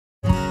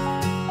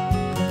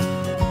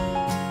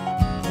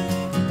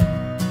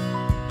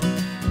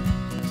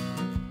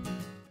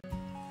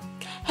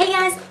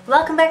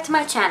welcome back to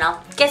my channel.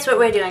 Guess what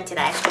we're doing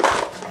today?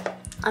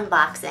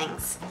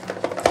 Unboxings.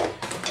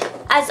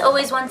 As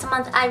always, once a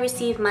month I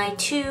receive my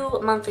 2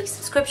 monthly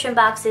subscription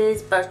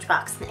boxes,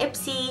 Birchbox and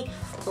Ipsy.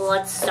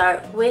 Let's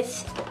start with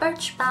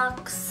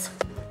Birchbox.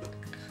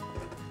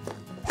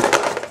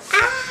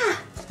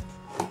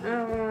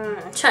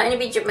 I'm trying to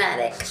be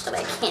dramatic, but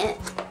I can't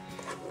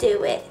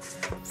do it.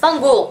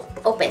 Fungal,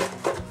 open.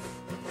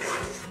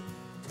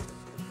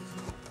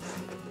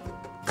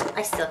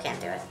 I still can't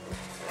do it.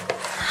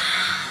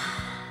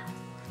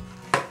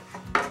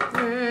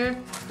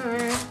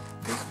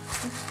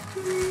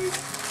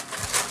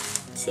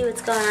 See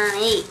what's going on.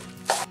 8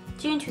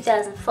 June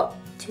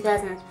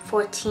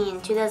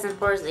 2014.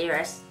 2004 is the year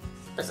I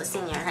was a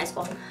senior in high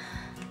school.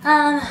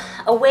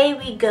 Away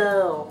we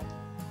go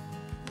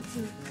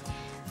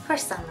for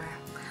summer.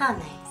 How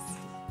nice.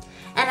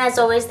 And as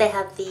always, they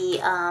have the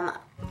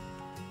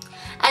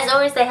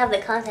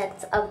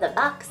contents of the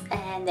box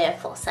and their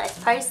full-size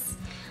price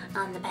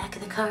on the back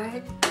of the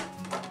card.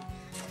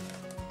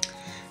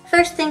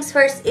 First things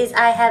first is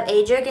I have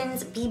a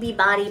Jergens BB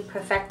Body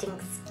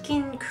Perfecting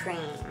Skin Cream.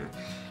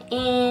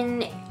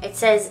 It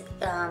says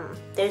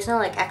there's no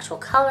like actual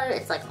color,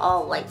 it's like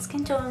all light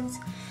skin tones.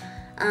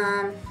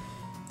 And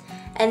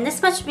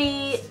this must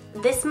be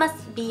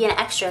an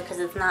extra because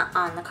it's not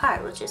on the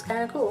card, which is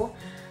kind of cool.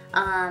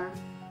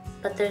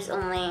 But there's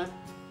only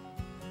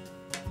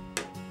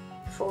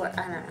 4, I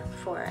don't know,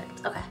 4,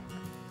 okay.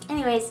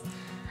 Anyways,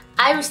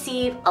 I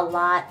receive a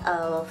lot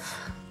of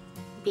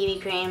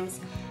BB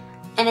creams,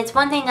 and it's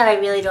one thing that I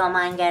really don't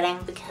mind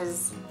getting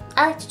because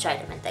I like to try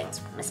different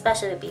things,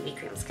 especially with BB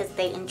creams, because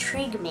they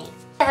intrigue me.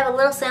 I have a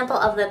little sample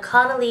of the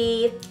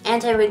Caudalie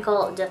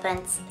Anti-Wrinkle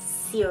Defense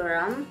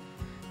Serum.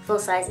 Full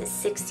size is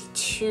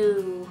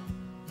 $62,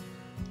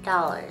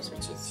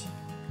 which is,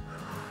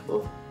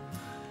 ooh.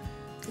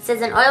 It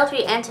says an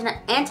oil-free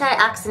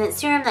antioxidant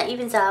serum that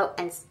evens out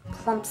and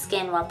plump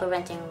skin while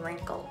preventing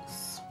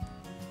wrinkles.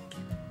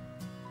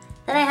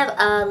 Then I have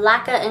a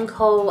Lacquer &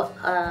 Co.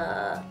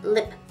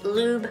 Lip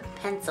Lube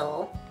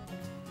Pencil.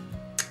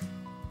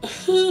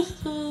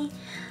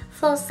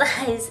 Full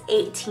size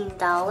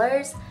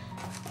 $18.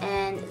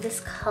 And this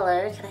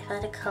color, can I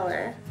find a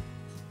color?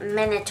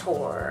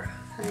 Minotaur.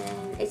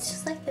 And it's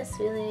just like this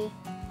really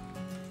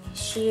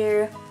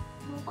sheer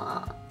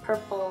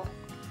purple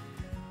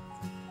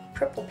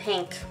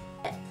pink.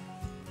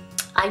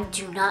 I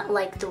do not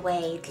like the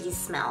way these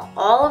smell.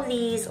 All of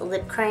these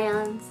lip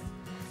crayons,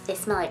 they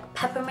smell like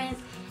peppermint,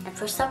 and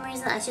for some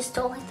reason I just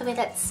don't like the way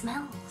that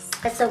smells.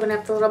 Let's open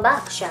up the little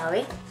box, shall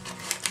we?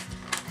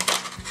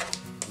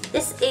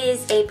 This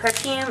is a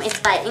perfume. It's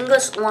by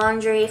English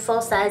Laundry.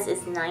 Full size is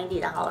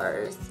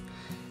 $90.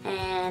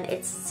 And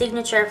it's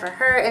signature for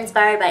her,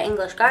 inspired by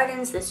English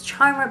Gardens. This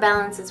charmer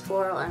balances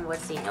floral and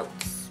woodsy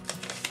notes.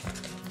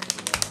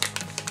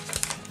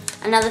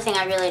 Another thing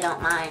I really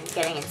don't mind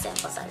getting in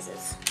sample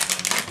sizes.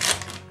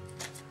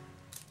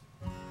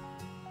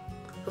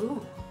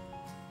 Ooh.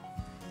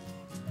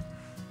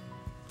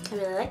 I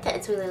really like that.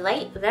 It's really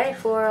light, very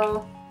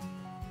floral.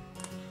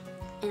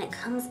 And it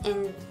comes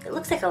in, it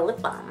looks like a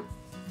lip balm.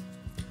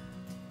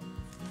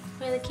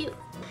 Really cute.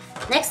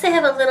 Next I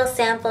have a little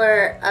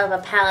sampler of a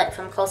palette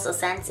from Coastal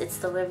Scents. It's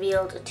the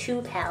Revealed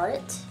 2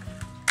 palette.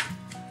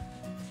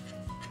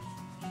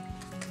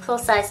 Full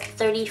size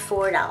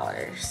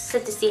 $34. So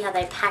to see how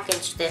they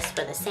packaged this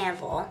for the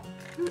sample.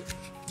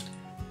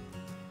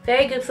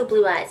 Very good for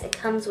blue eyes. It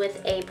comes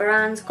with a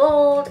bronze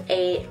gold,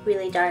 a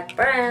really dark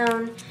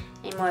brown,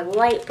 a more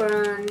light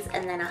bronze,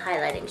 and then a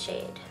highlighting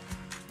shade.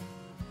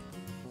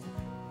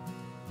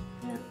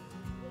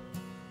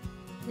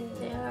 There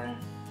they are.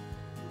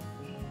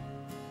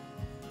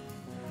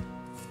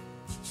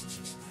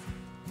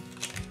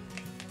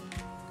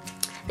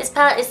 This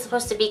palette is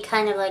supposed to be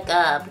kind of like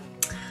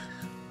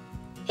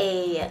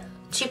a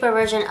cheaper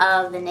version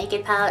of the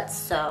Naked palettes,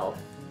 so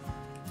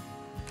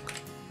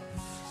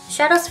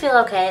shadows feel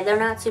okay. They're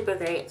not super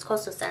great. It's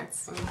Coastal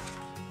Scents, and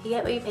you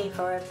get what you pay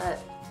for, but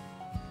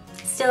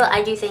still,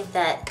 I do think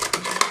that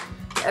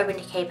the Urban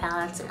Decay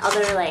palettes and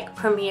other like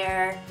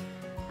premier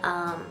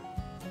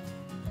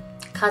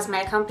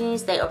cosmetic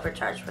companies, they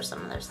overcharge for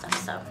some of their stuff.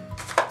 So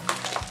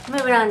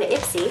moving on to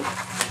Ipsy.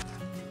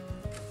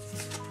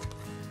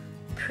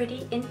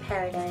 Pretty in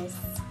Paradise.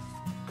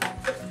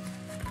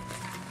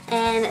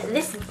 And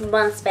this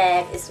month's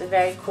bag is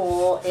very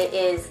cool. It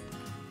is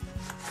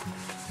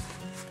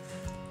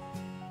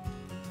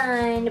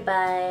signed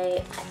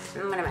by,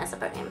 I'm gonna mess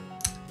up her name,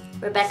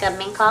 Rebecca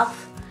Minkoff.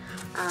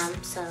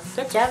 So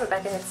good job,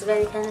 Rebecca. It's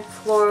very kind of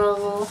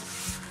floral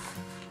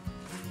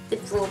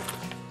with little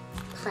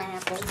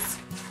pineapples.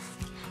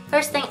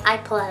 First thing I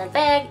pull out of the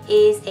bag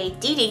is a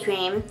DD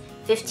cream,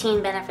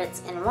 15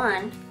 benefits in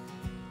 1,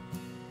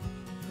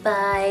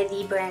 by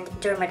the brand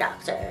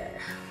Dermadoctor.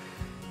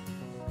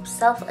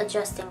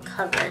 Self-adjusting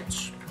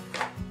coverage.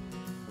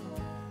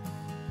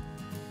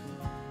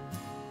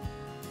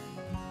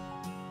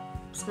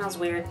 Smells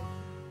weird.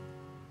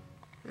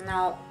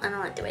 No, I don't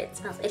like the way it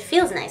smells. It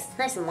feels nice. It's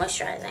nice and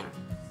moisturizing.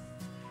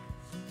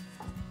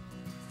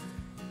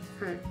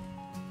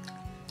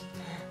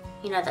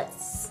 You know,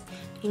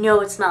 you know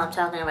what smell I'm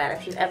talking about.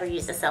 If you've ever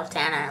used a self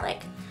tanner,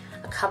 like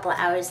a couple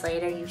hours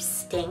later you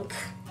stink.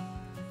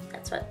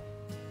 That's what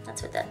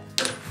that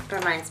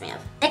reminds me of.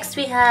 Next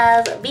we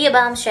have Be a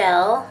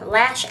Bombshell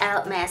Lash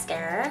Out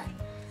Mascara.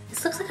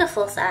 This looks like a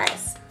full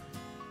size.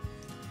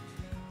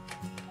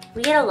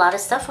 We get a lot of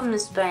stuff from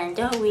this brand,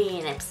 don't we,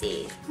 in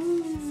Ipsy?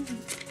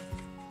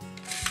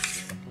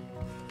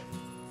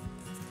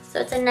 So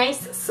it's a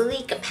nice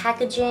sleek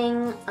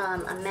packaging,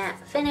 a matte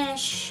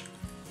finish,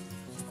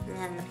 and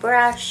then the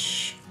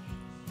brush.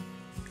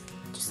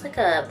 Just like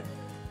a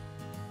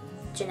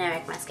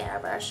generic mascara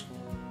brush.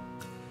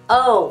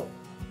 Oh!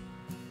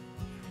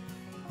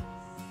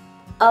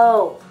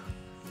 Oh!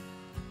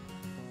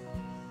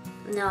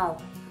 No.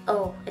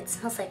 Oh, it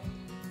smells like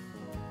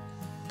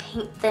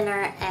paint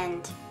thinner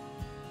and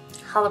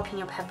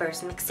jalapeno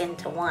peppers mixed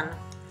into one.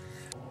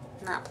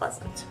 Not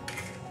pleasant.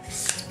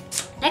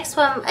 Next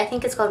one, I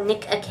think it's called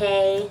Nick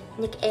AK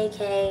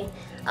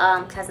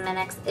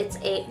Cosmetics. It's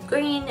a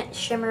green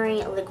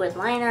shimmery liquid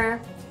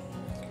liner.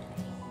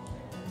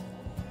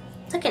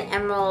 It's like an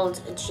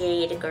emerald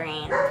jade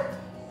green.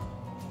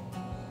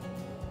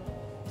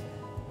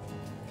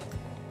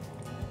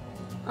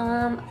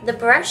 The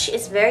brush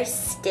is very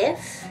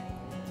stiff.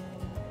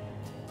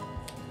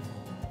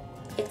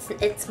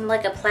 It's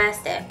like a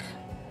plastic.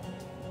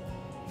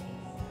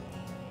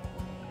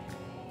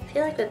 I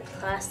feel like with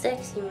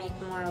plastics you make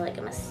more like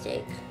a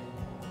mistake.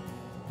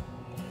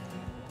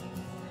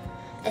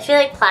 I feel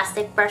like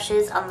plastic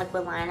brushes on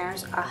liquid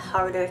liners are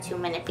harder to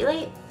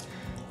manipulate.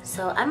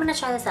 So I'm gonna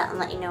try this out and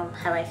let you know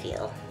how I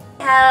feel.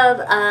 I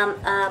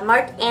have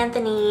Marc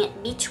Anthony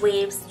Beach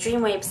Waves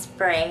Dream Wave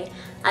Spray.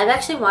 I've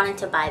actually wanted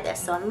to buy this,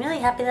 so I'm really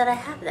happy that I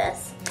have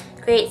this.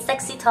 Create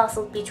sexy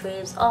tousled beach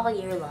waves all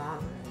year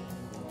long.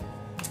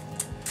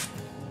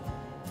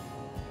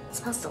 It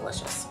smells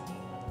delicious.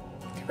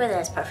 Whether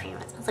it's perfume,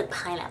 it smells like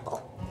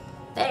pineapple.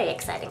 Very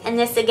exciting. And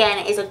this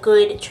again is a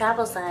good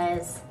travel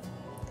size.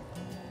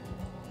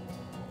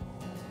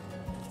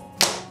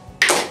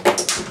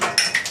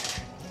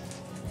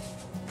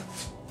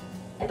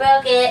 I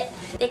broke it.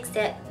 Fixed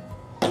it.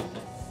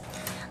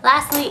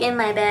 Lastly in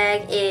my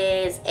bag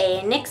is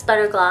a NYX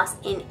Butter Gloss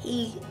in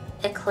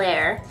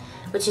Eclair,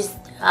 which is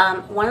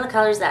one of the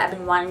colors that I've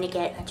been wanting to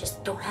get. I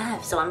just don't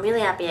have, so I'm really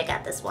happy I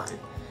got this one.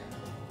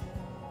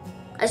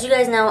 As you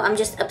guys know, I'm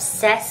just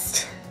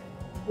obsessed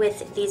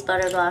with these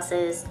butter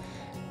glosses.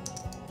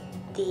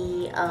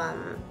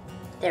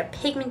 Their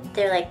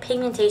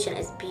pigmentation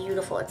is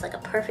beautiful. It's like a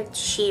perfect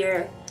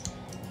sheer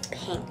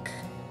pink.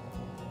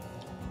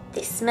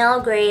 They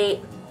smell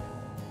great.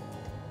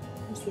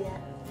 You see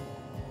that?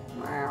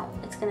 Wow,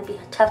 it's gonna be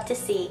tough to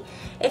see.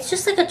 It's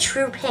just like a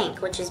true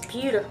pink, which is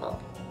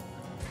beautiful.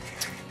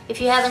 If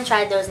you haven't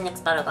tried those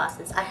NYX butter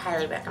glosses, I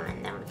highly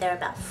recommend them. They're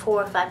about $4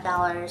 or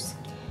 $5.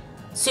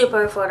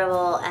 Super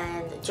affordable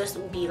and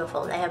just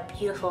beautiful. They have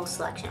beautiful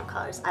selection of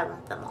colors. I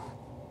want them all.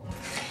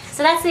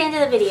 So that's the end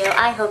of the video.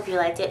 I hope you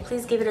liked it.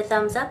 Please give it a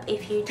thumbs up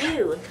if you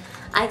do.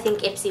 I think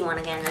Ipsy won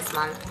again this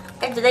month.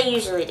 They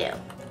usually do.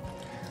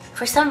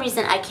 For some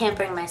reason, I can't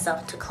bring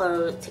myself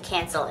to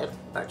cancel a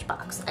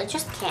Birchbox. I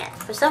just can't.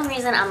 For some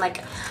reason, I'm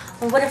like,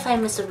 well, what if I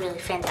miss a really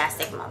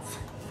fantastic month?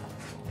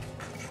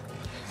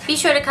 Be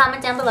sure to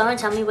comment down below and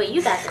tell me what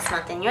you got this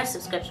month in your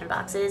subscription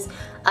boxes.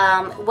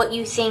 What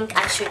you think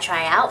I should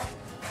try out.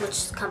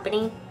 Which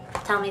company?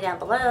 Tell me down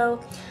below.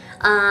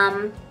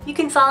 You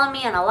can follow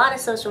me on a lot of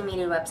social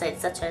media websites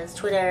such as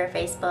Twitter,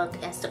 Facebook,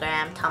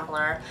 Instagram,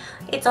 Tumblr.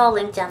 It's all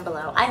linked down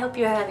below. I hope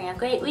you're having a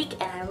great week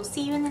and I will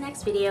see you in the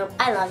next video.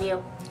 I love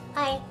you.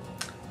 Bye.